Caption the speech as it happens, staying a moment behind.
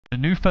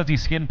new fuzzy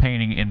skin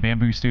painting in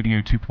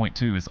BambuStudio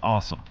 2.2 is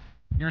awesome.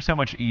 Here's how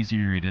much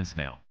easier it is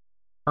now.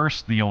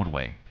 First, the old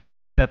way.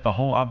 Set the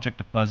whole object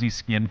to fuzzy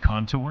skin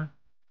contour.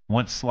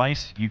 Once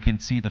sliced, you can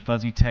see the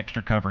fuzzy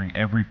texture covering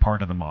every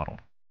part of the model.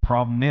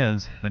 Problem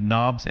is, the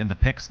knobs and the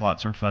pick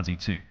slots are fuzzy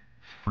too.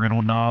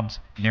 Brittle knobs,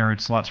 narrowed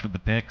slots for the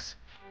picks.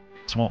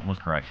 This won't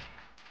look right.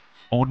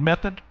 Old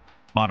method,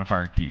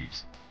 modifier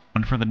keys.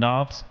 One for the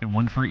knobs and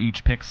one for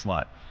each pick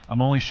slot.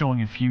 I'm only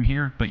showing a few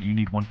here, but you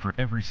need one for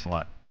every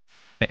slot.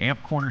 The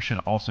amp corner should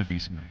also be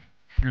smooth.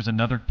 Here's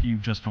another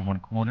cube just for one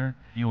corner.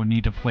 You will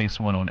need to place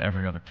one on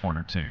every other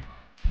corner too.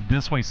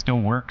 This way still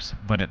works,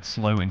 but it's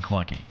slow and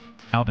clunky.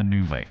 Now the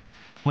new way.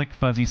 Click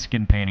fuzzy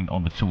skin painting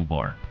on the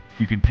toolbar.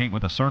 You can paint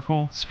with a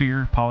circle,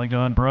 sphere,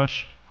 polygon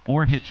brush,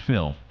 or hit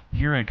fill.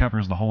 Here it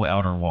covers the whole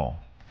outer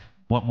wall.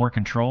 Want more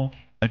control?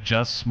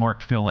 Adjust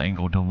smart fill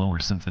angle to lower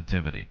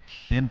sensitivity.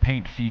 Then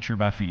paint feature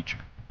by feature.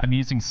 I'm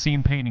using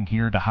seam painting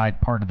here to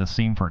hide part of the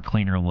seam for a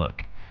cleaner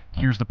look.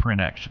 Here's the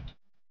print action.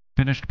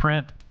 Finished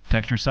print,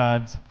 texture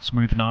sides,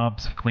 smooth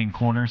knobs, clean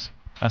corners.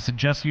 I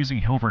suggest using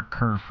Hilbert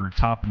curve for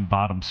top and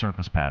bottom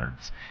surface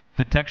patterns.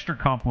 The texture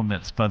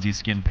complements fuzzy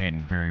skin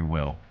painting very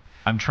well.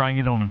 I'm trying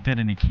it on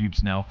infinity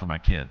cubes now for my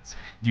kids.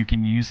 You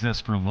can use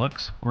this for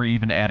looks or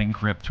even adding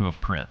grip to a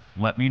print.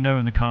 Let me know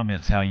in the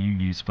comments how you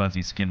use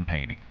fuzzy skin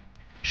painting.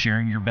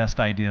 Sharing your best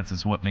ideas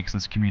is what makes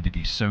this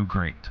community so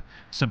great.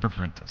 Semper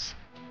Printus.